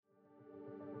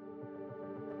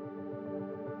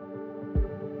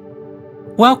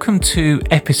Welcome to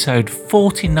episode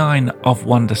 49 of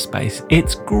Wonderspace.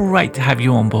 It's great to have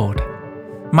you on board.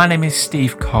 My name is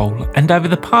Steve Cole, and over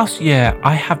the past year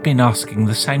I have been asking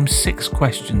the same 6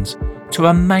 questions to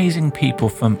amazing people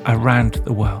from around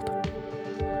the world.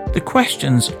 The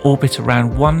questions orbit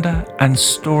around wonder and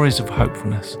stories of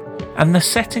hopefulness, and the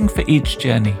setting for each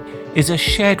journey is a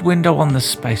shared window on the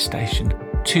space station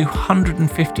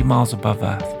 250 miles above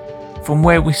Earth, from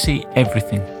where we see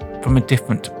everything from a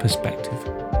different perspective.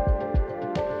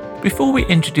 Before we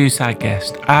introduce our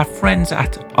guest, our friends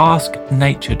at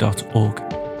asknature.org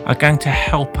are going to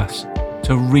help us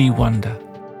to re-wonder.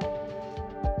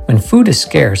 When food is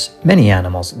scarce, many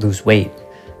animals lose weight,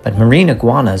 but marine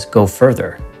iguanas go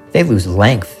further. They lose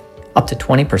length, up to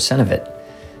 20% of it.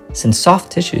 Since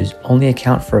soft tissues only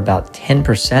account for about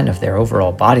 10% of their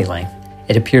overall body length,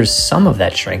 it appears some of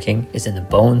that shrinking is in the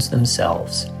bones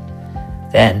themselves.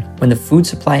 Then, when the food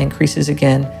supply increases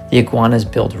again, the iguanas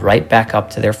build right back up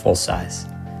to their full size.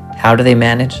 How do they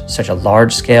manage such a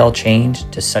large-scale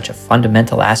change to such a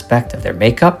fundamental aspect of their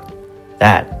makeup?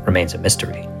 That remains a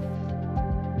mystery.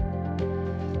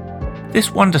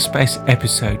 This Wonderspace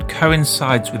episode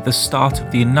coincides with the start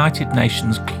of the United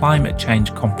Nations Climate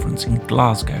Change Conference in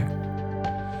Glasgow.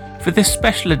 For this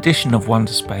special edition of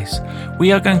Wonderspace,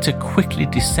 we are going to quickly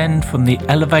descend from the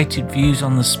elevated views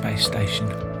on the space station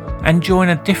and join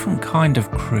a different kind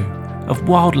of crew of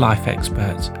wildlife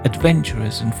experts,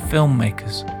 adventurers and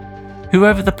filmmakers who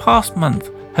over the past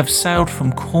month have sailed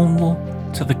from Cornwall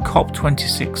to the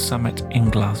COP26 summit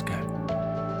in Glasgow.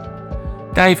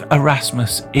 Dave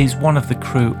Erasmus is one of the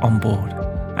crew on board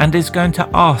and is going to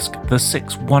ask the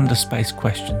 6 Wonderspace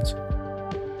questions.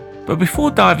 But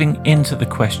before diving into the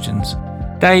questions,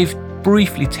 Dave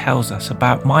briefly tells us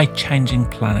about My Changing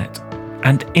Planet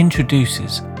and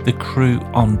introduces the crew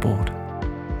on board.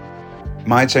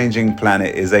 My Changing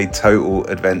Planet is a total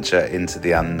adventure into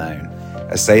the unknown,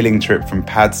 a sailing trip from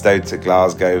Padstow to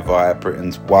Glasgow via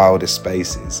Britain's wildest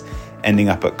spaces, ending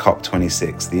up at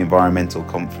COP26, the environmental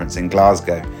conference in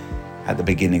Glasgow, at the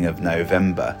beginning of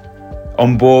November.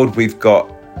 On board, we've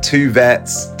got 2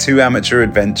 vets, 2 amateur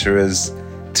adventurers,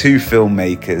 2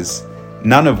 filmmakers,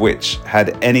 none of which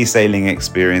had any sailing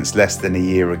experience less than a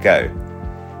year ago.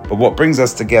 But what brings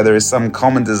us together is some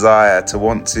common desire to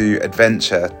want to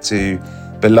adventure, to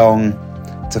belong,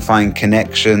 to find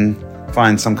connection,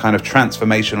 find some kind of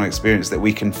transformational experience that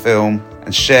we can film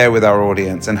and share with our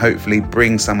audience and hopefully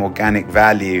bring some organic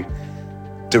value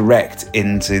direct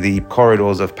into the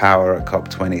corridors of power at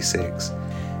COP26.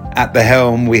 At the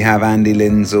helm, we have Andy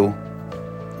Lindsall,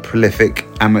 prolific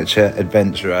amateur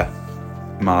adventurer,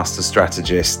 master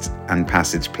strategist and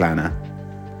passage planner.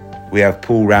 We have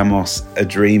Paul Ramos, a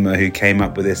dreamer who came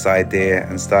up with this idea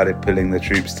and started pulling the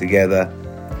troops together.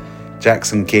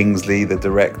 Jackson Kingsley, the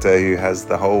director who has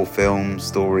the whole film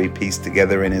story pieced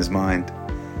together in his mind.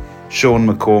 Sean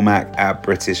McCormack, our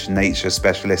British nature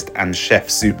specialist and chef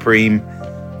supreme.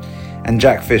 And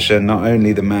Jack Fisher, not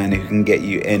only the man who can get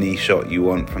you any shot you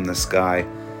want from the sky,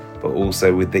 but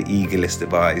also with the eaglest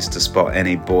of eyes to spot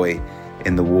any buoy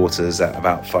in the waters at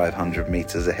about 500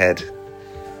 meters ahead.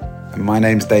 And my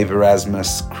name's Dave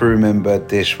Erasmus, crew member,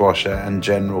 dishwasher and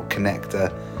general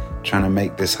connector, trying to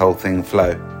make this whole thing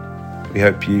flow. We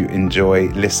hope you enjoy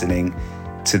listening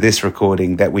to this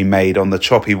recording that we made on the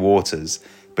choppy waters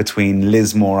between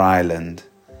Lismore Island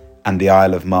and the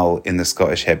Isle of Mull in the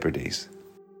Scottish Hebrides.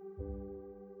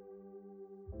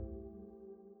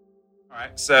 All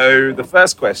right, so the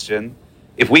first question,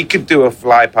 if we could do a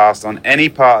fly past on any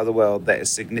part of the world that is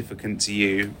significant to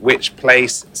you, which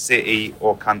place, city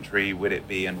or country would it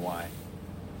be and why?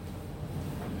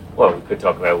 Well, we could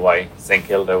talk about why St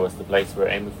Kilda was the place we're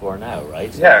aiming for now,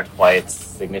 right? Yeah. Why it's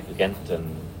significant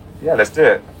and... Yeah, let's do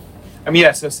it.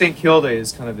 So St Kilda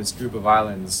is kind of this group of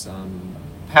islands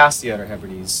past the Outer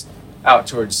Hebrides, out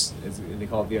towards, as they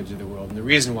call it, the edge of the world. And the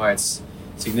reason why it's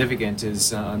significant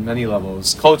is on many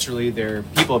levels. Culturally,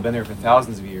 people have been there for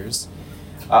thousands of years,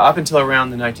 up until around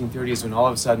the 1930s, when all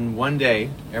of a sudden, one day,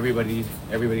 everybody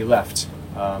left.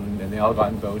 And they all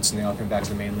got in boats and they all came back to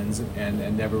the mainlands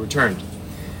and never returned.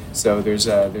 So there's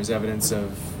evidence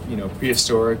of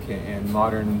prehistoric and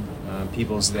modern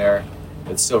peoples there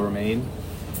that still remain.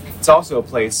 It's also a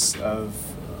place of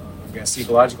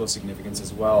ecological significance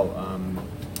as well.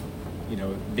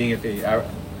 Being at the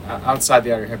outside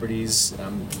the Outer Hebrides,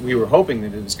 we were hoping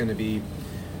that it was going to be,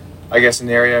 an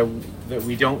area that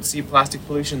we don't see plastic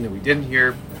pollution, that we didn't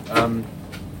hear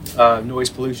noise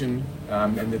pollution,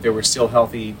 and that there were still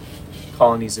healthy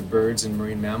colonies of birds and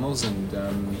marine mammals.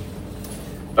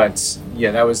 But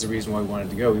that was the reason why we wanted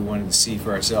to go. We wanted to see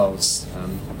for ourselves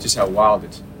just how wild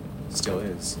it still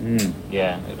is.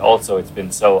 Yeah, it's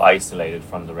been so isolated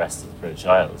from the rest of the British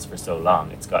Isles for so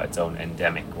long. It's got its own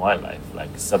endemic wildlife, like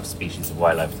subspecies of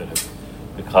wildlife that have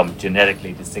become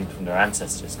genetically distinct from their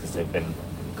ancestors because they've been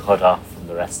cut off from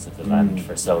the rest of the land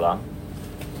for so long.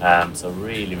 So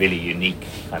really, really unique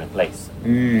kind of place.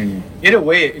 In a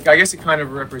way, I guess it kind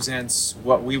of represents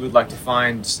what we would like to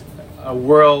find, a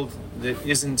world that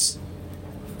isn't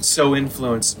so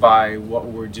influenced by what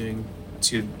we're doing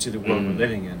to the world we're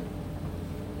living in.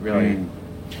 Really.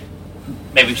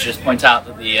 Maybe we should just point out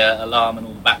that the alarm and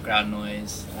all the background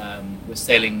noise, we're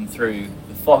sailing through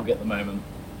the fog at the moment,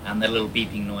 and the little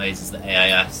beeping noise is the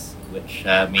AIS, which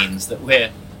means that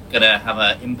we're going to have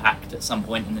an impact at some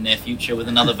point in the near future with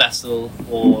another vessel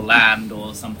or land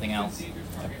or something else.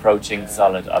 Approaching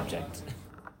solid object.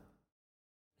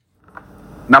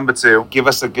 Number 2, give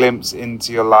us a glimpse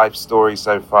into your life story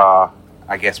so far,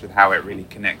 I guess with how it really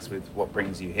connects with what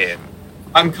brings you here.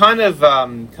 I'm kind of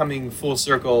coming full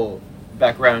circle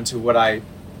back around to what I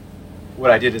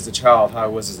did as a child, how I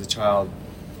was as a child.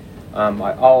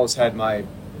 I always had my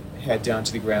head down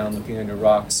to the ground, looking under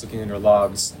rocks, looking under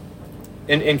logs,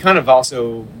 and kind of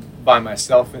also by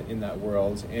myself in that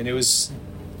world. And there's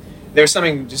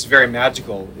something just very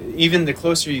magical. Even the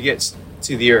closer you get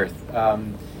to the earth,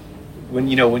 when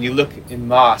you look in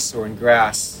moss or in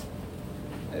grass,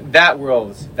 that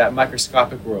world, that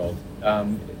microscopic world,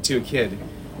 to a kid,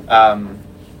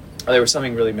 there was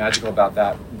something really magical about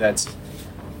that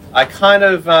I kind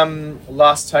of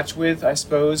lost touch with, I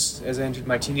suppose, as I entered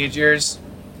my teenage years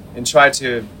and tried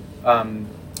to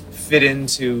fit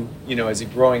into, as a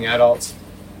growing adult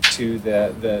to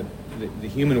the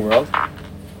human world.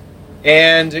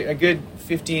 And a good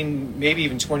 15, maybe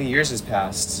even 20 years has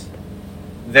passed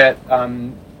that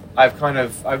I've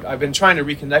been trying to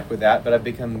reconnect with that, but I've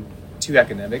become too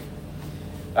academic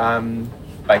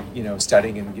by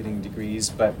studying and getting degrees.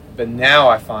 But now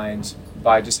I find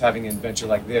by just having an adventure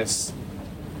like this,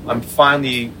 I'm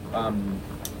finally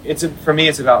for me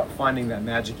it's about finding that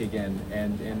magic again,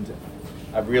 and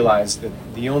I've realized that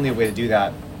the only way to do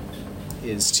that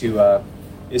is to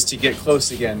get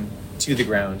close again to the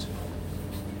ground.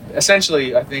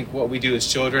 Essentially, I think what we do as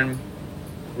children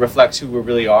reflects who we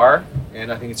really are,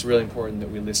 and I think it's really important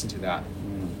that we listen to that.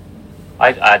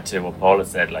 I'd add to what Paul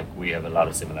has said, like we have a lot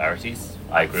of similarities.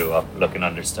 I grew up looking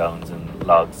under stones and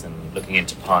logs and looking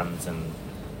into ponds and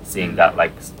seeing that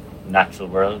like natural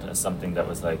world as something that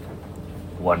was like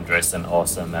wondrous and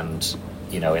awesome and,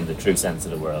 in the true sense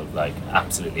of the world, like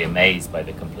absolutely amazed by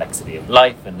the complexity of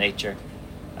life and nature.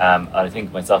 I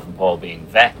think myself and Paul being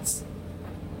vets,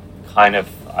 kind of,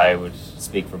 I would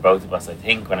speak for both of us, I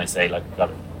think, when I say like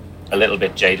got a little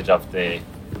bit jaded of the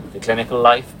clinical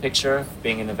life picture of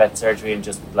being in a vet surgery and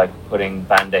just like putting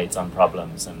band-aids on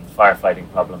problems and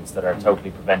firefighting problems that are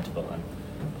totally preventable. And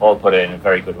Paul put it in a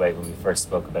very good way when we first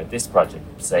spoke about this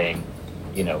project, saying,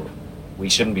 we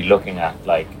shouldn't be looking at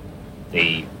like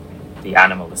the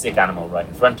sick animal right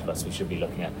in front of us. We should be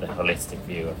looking at the holistic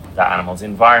view of that animal's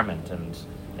environment. And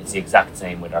it's the exact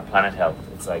same with our planet health.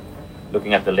 It's like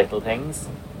looking at the little things,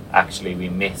 actually we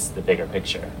miss the bigger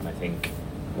picture. And I think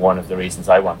one of the reasons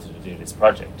I wanted to do this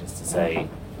project is to say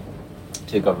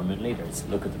to government leaders,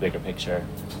 look at the bigger picture,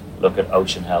 look at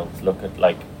ocean health, look at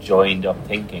like joined up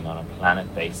thinking on a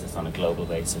planet basis, on a global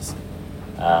basis,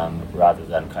 rather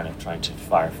than kind of trying to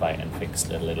firefight and fix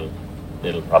the little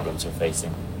problems we're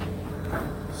facing.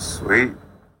 Sweet.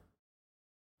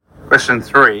 Question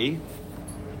 3.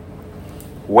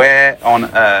 Where on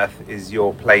earth is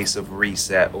your place of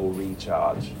reset or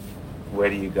recharge? Where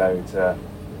do you go to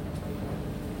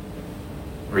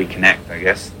reconnect, I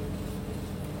guess?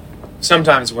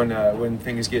 Sometimes when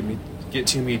things get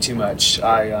to me too much,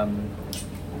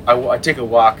 I take a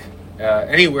walk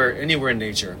anywhere in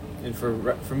nature, and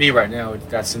for me right now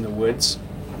that's in the woods,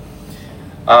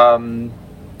 and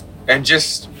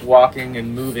just walking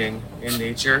and moving in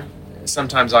nature.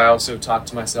 Sometimes I also talk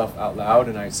to myself out loud,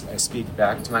 and I speak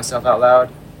back to myself out loud.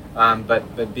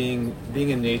 But being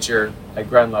in nature at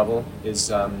ground level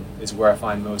is where I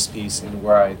find most peace, and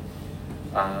where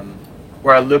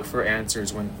I look for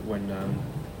answers when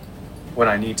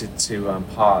I need to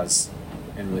pause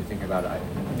and really think about it.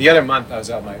 The other month I was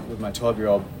out with my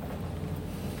 12-year-old,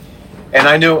 and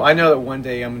I know that one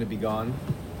day I'm going to be gone.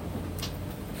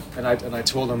 And I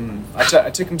told him, I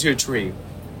took him to a tree,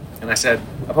 and I said,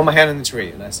 I put my hand in the tree,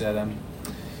 and I said,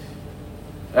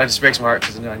 that just breaks my heart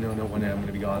because I know one day I'm going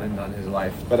to be gone and not in his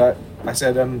life. But I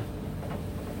said,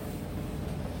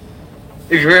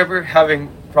 if you're ever having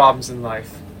problems in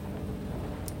life,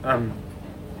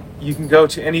 you can go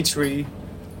to any tree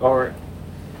or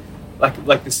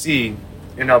like the sea,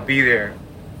 and I'll be there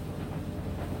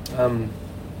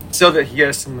so that he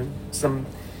has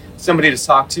somebody to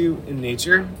talk to in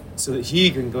nature, so that he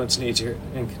can go into nature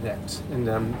and connect.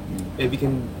 And if he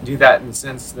can do that in the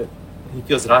sense that he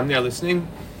feels that I'm there listening,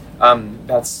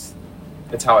 that's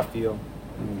how I feel.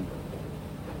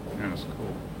 Yeah, that's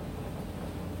cool.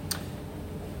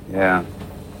 Yeah.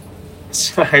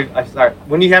 So sorry.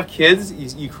 When you have kids,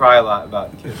 you cry a lot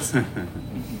about kids.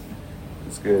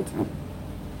 That's good.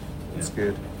 That's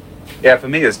good. Yeah, for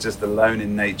me, it's just alone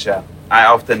in nature. I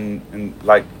often, and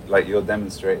like you're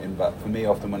demonstrating, but for me,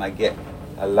 often when I get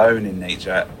alone in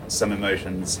nature, some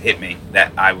emotions hit me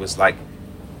that I was like,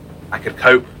 I could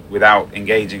cope without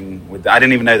engaging with. I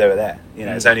didn't even know they were there. You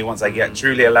know, it's only once I get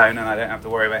truly alone and I don't have to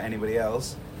worry about anybody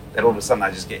else, that all of a sudden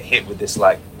I just get hit with this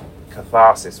like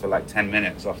catharsis for like 10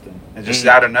 minutes often. And just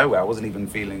out of nowhere, I wasn't even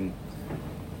feeling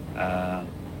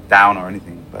down or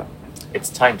anything. But it's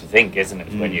time to think, isn't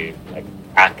it? When you like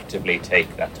actively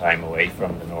take that time away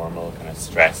from the normal kind of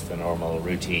stress, the normal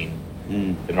routine,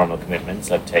 the normal commitments.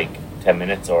 Like take 10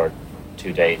 minutes or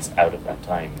 2 days out of that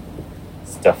time,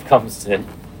 stuff comes to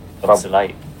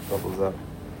light. Bubbles up.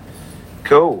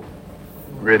 Cool.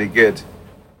 Really good.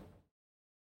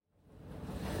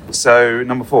 So,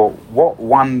 number 4, what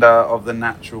wonder of the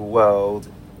natural world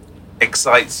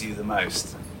excites you the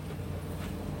most?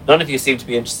 None of you seem to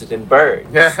be interested in birds.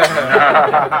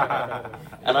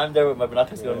 And I'm there with my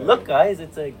binoculars going, look guys,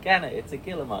 it's a gannet, it's a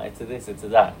guillemot, it's a this, it's a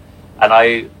that. And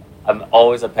I'm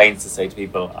always at pains to say to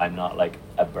people, I'm not like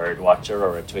a bird watcher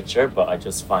or a twitcher, but I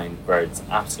just find birds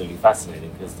absolutely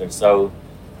fascinating because they're so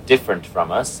different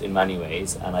from us in many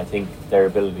ways. And I think their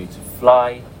ability to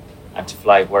fly and to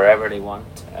fly wherever they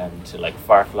want and to like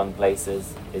far-flung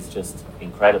places is just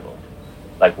incredible.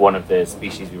 Like one of the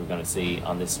species we were going to see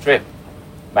on this trip,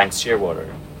 Manx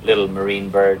shearwater, little marine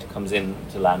bird, comes in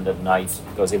to land at night,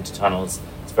 goes into tunnels.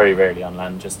 It's very rarely on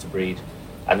land, just to breed.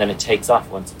 And then it takes off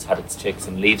once it's had its chicks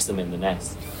and leaves them in the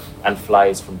nest and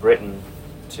flies from Britain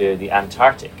to the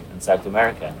Antarctic and South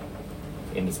America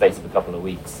in the space of a couple of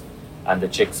weeks. And the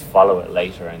chicks follow it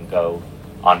later and go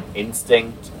on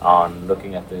instinct, on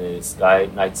looking at the sky,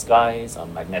 night skies,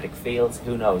 on magnetic fields.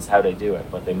 Who knows how they do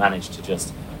it, but they manage to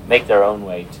just make their own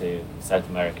way to South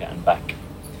America and back.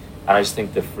 And I just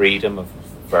think the freedom of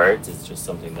birds is just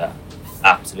something that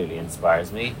absolutely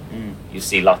inspires me. You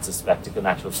see lots of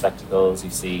natural spectacles.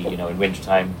 You see, in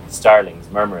wintertime, starlings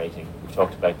murmurating. We've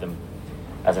talked about them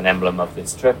as an emblem of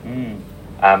this trip.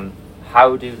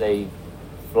 How do they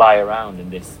fly around in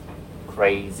this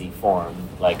crazy form,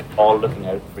 like all looking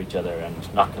out for each other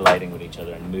and not colliding with each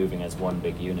other and moving as one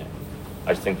big unit?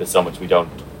 I just think there's so much we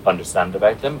don't understand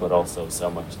about them, but also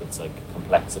so much that's like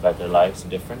complex about their lives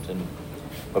and different. And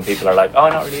when people are like, oh,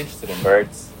 I'm not really interested in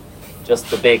birds,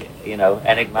 just the big,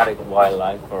 enigmatic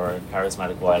wildlife or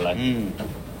charismatic wildlife,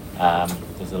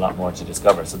 there's a lot more to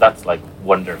discover. So that's like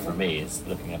wonder for me, is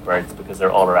looking at birds, because they're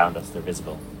all around us, they're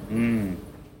visible.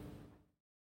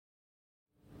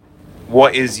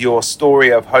 What is your story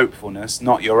of hopefulness,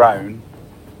 not your own,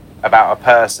 about a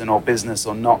person or business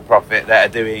or not-profit that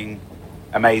are doing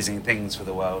amazing things for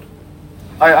the world?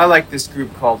 I like this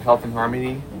group called Health and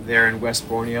Harmony. They're in West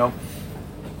Borneo.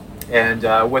 And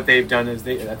what they've done is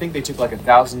I think they took like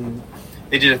 1,000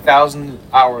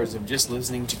 hours of just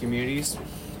listening to communities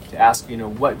to ask,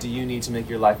 what do you need to make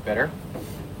your life better?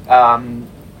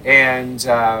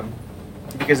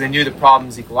 Because they knew the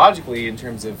problems ecologically in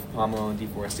terms of palm oil and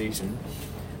deforestation.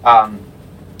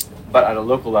 But at a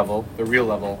local level, the real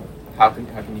level, how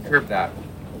can you curb that?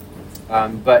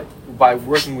 But by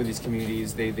working with these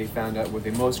communities, they found out what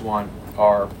they most want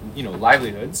are,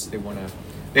 livelihoods.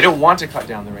 They don't want to cut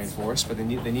down the rainforest, but they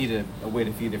need a way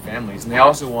to feed their families, and they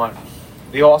also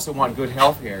want good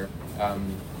health care.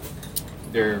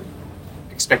 Their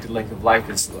expected length of life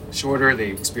is shorter.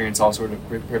 They experience all sort of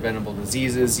preventable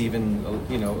diseases, even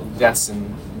deaths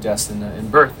in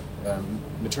birth.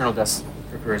 Maternal deaths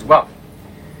occur as well.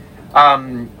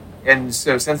 And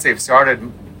so since they've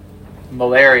started,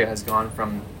 malaria has gone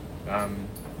from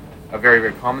a very,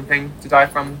 very common thing to die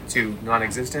from to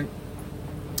non-existent.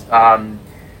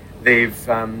 They've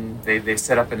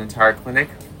set up an entire clinic,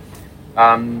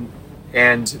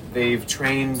 and they've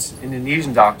trained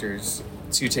Indonesian doctors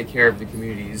to take care of the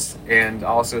communities, and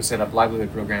also set up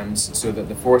livelihood programs so that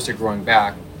the forests are growing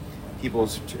back. People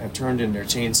have turned in their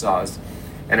chainsaws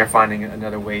and are finding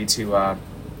another way to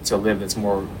live that's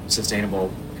more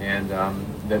sustainable, and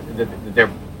that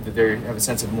they have a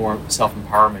sense of more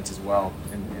self-empowerment as well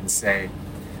and say.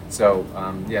 So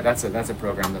that's a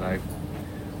program that I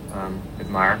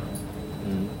admire.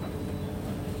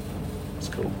 That's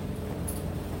cool.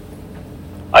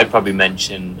 I'd probably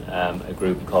mention a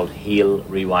group called Heal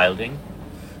Rewilding,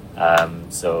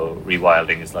 So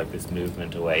rewilding is like this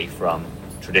movement away from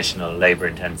traditional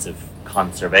labour-intensive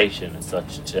conservation as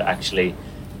such to actually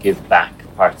give back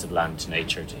parts of land to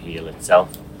nature to heal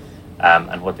itself.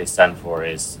 And what they stand for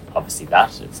is obviously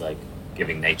that. It's like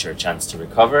giving nature a chance to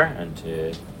recover and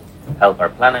to help our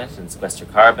planet and sequester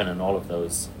carbon and all of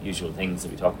those usual things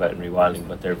that we talk about in rewilding,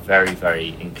 but they're very,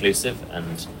 very inclusive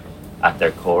and at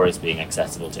their core is being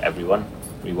accessible to everyone.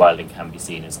 Rewilding can be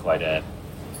seen as quite a,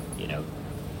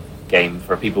 game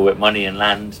for people with money and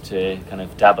land to kind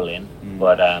of dabble in,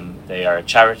 but they are a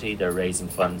charity. They're raising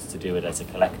funds to do it as a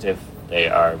collective. They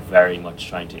are very much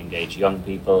trying to engage young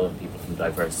people and people from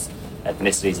diverse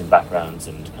ethnicities and backgrounds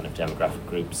and kind of demographic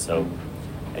groups. So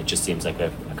it just seems like a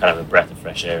kind of a breath of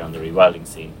fresh air on the rewilding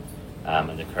scene.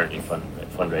 And they're currently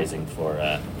fundraising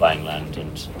for buying land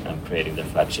and creating their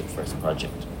flagship first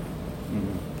project.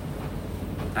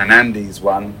 And Andy's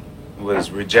one was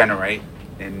Regenerate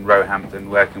in Roehampton,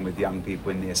 working with young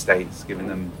people in the estates, giving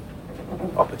them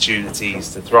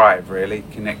opportunities to thrive, really,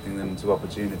 connecting them to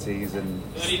opportunities and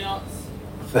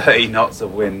 30 knots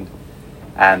of wind.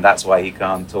 And that's why he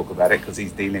can't talk about it, because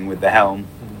he's dealing with the helm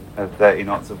of 30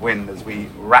 knots of wind as we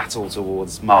rattle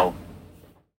towards Mull.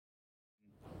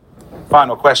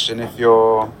 Final question, if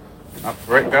you're up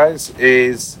for it, guys,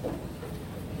 is,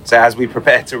 so as we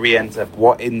prepare to re-enter,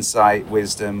 what insight,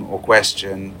 wisdom or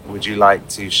question would you like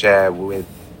to share with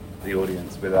the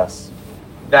audience, with us?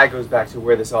 That goes back to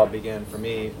where this all began for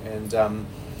me, and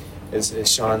as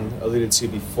Sean alluded to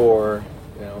before,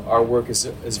 our work is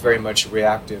very much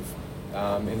reactive,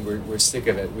 and we're sick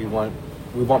of it. We want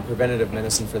preventative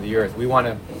medicine for the earth. We want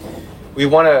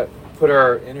to put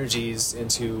our energies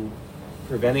into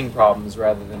preventing problems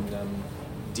rather than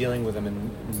dealing with them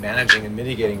and managing and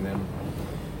mitigating them.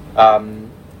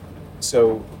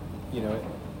 So,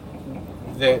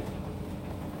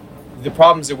 the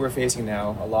problems that we're facing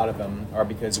now, a lot of them are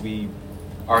because we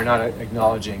are not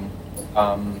acknowledging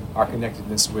our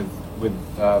connectedness with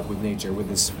nature, with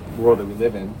this world that we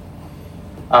live in,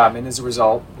 and as a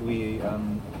result, we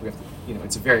have to,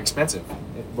 it's very expensive,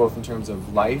 both in terms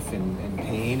of life and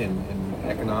pain and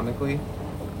economically.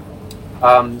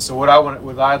 So what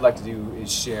I'd like to do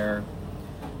is share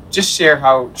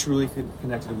how truly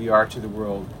connected we are to the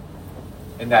world,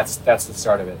 and that's the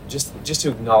start of it. Just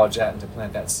to acknowledge that and to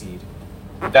plant that seed.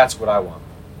 That's what I want.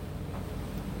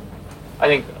 I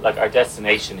think our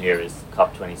destination here is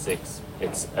COP26.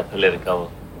 It's a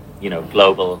political,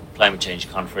 global climate change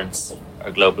conference.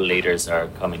 Our global leaders are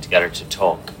coming together to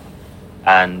talk,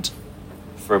 and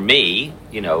for me,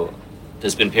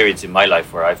 there's been periods in my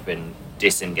life where I've been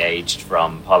disengaged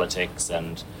from politics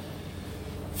and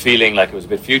feeling like it was a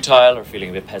bit futile or feeling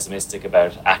a bit pessimistic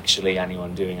about actually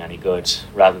anyone doing any good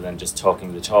rather than just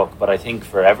talking the talk. But I think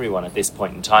for everyone at this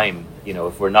point in time,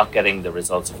 if we're not getting the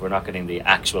results, if we're not getting the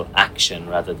actual action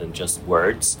rather than just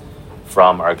words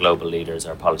from our global leaders,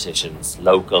 our politicians,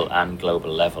 local and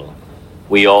global level,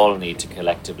 we all need to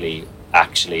collectively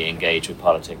actually engage with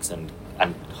politics and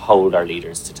hold our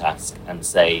leaders to task and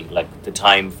say, the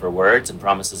time for words and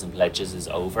promises and pledges is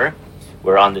over.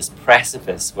 We're on this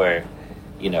precipice where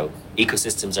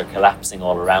ecosystems are collapsing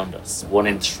all around us. 1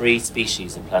 in 3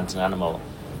 species of plant and animal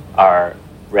are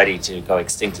ready to go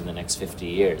extinct in the next 50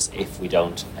 years if we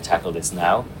don't tackle this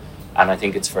now. And I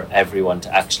think it's for everyone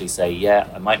to actually say, yeah,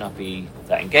 I might not be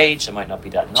that engaged, I might not be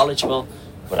that knowledgeable,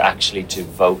 but actually to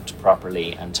vote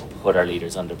properly and to put our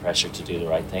leaders under pressure to do the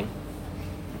right thing.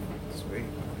 Sweet.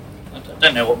 I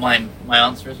don't know what my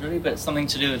answer is really, but it's something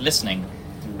to do with listening.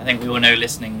 I think we all know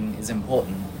listening is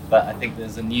important, but I think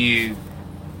there's a new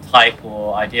type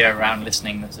or idea around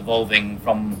listening that's evolving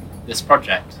from this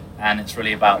project, and it's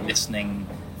really about listening.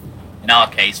 In our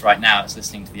case right now it's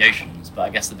listening to the oceans, but I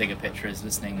guess the bigger picture is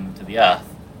listening to the earth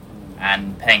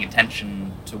and paying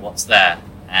attention to what's there,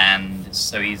 and it's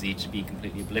so easy to be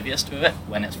completely oblivious to it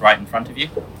when it's right in front of you,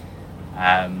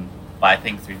 but I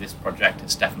think through this project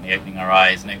it's definitely opening our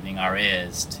eyes and opening our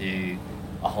ears to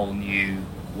a whole new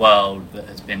world that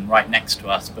has been right next to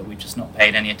us but we've just not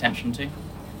paid any attention to.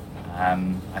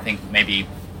 I think maybe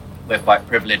we're quite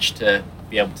privileged to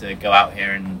be able to go out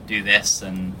here and do this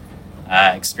and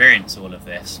experience all of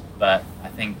this, but I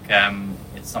think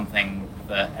it's something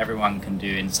that everyone can do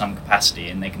in some capacity,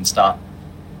 and they can start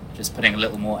just putting a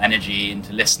little more energy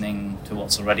into listening to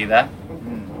what's already there.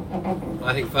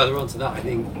 I think further on to that, I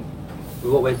think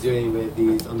with what we're doing with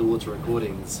these underwater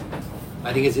recordings,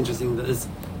 I think it's interesting that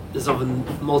there's often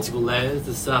multiple layers.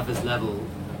 The surface level,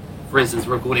 for instance,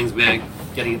 recordings we're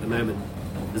getting at the moment,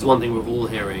 there's one thing we're all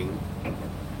hearing,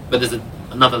 but there's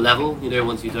another level,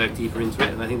 once you dive deeper into it,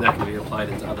 and I think that can be applied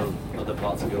into other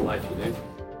parts of your life,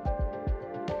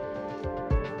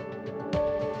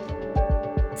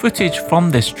 Footage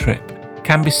from this trip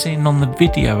can be seen on the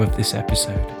video of this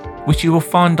episode, which you will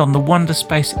find on the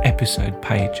Wonderspace episode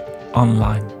page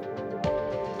online.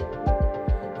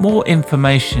 More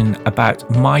information about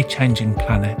My Changing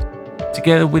Planet,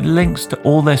 together with links to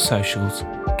all their socials,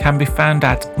 can be found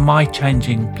at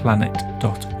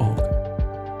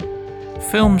mychangingplanet.org.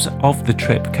 Films of the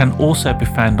trip can also be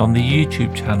found on the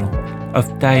YouTube channel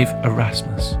of Dave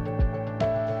Erasmus.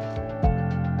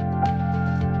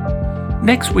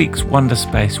 Next week's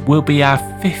Wonderspace will be our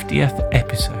 50th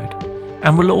episode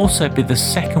and will also be the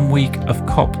second week of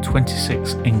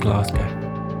COP26 in Glasgow.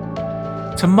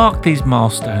 To mark these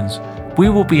milestones, we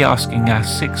will be asking our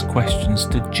 6 questions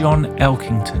to John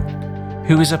Elkington,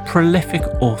 who is a prolific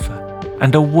author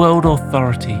and a world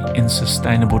authority in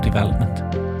sustainable development.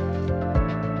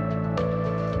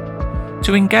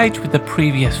 To engage with the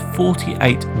previous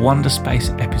 48 Wonderspace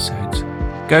episodes,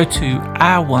 go to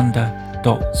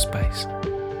ourwonder.space.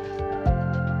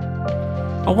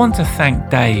 I want to thank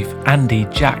Dave, Andy,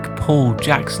 Jack, Paul,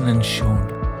 Jackson and Sean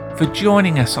for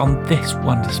joining us on this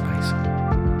Wonderspace,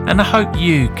 and I hope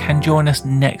you can join us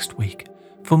next week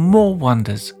for more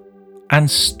wonders and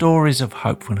stories of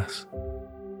hopefulness.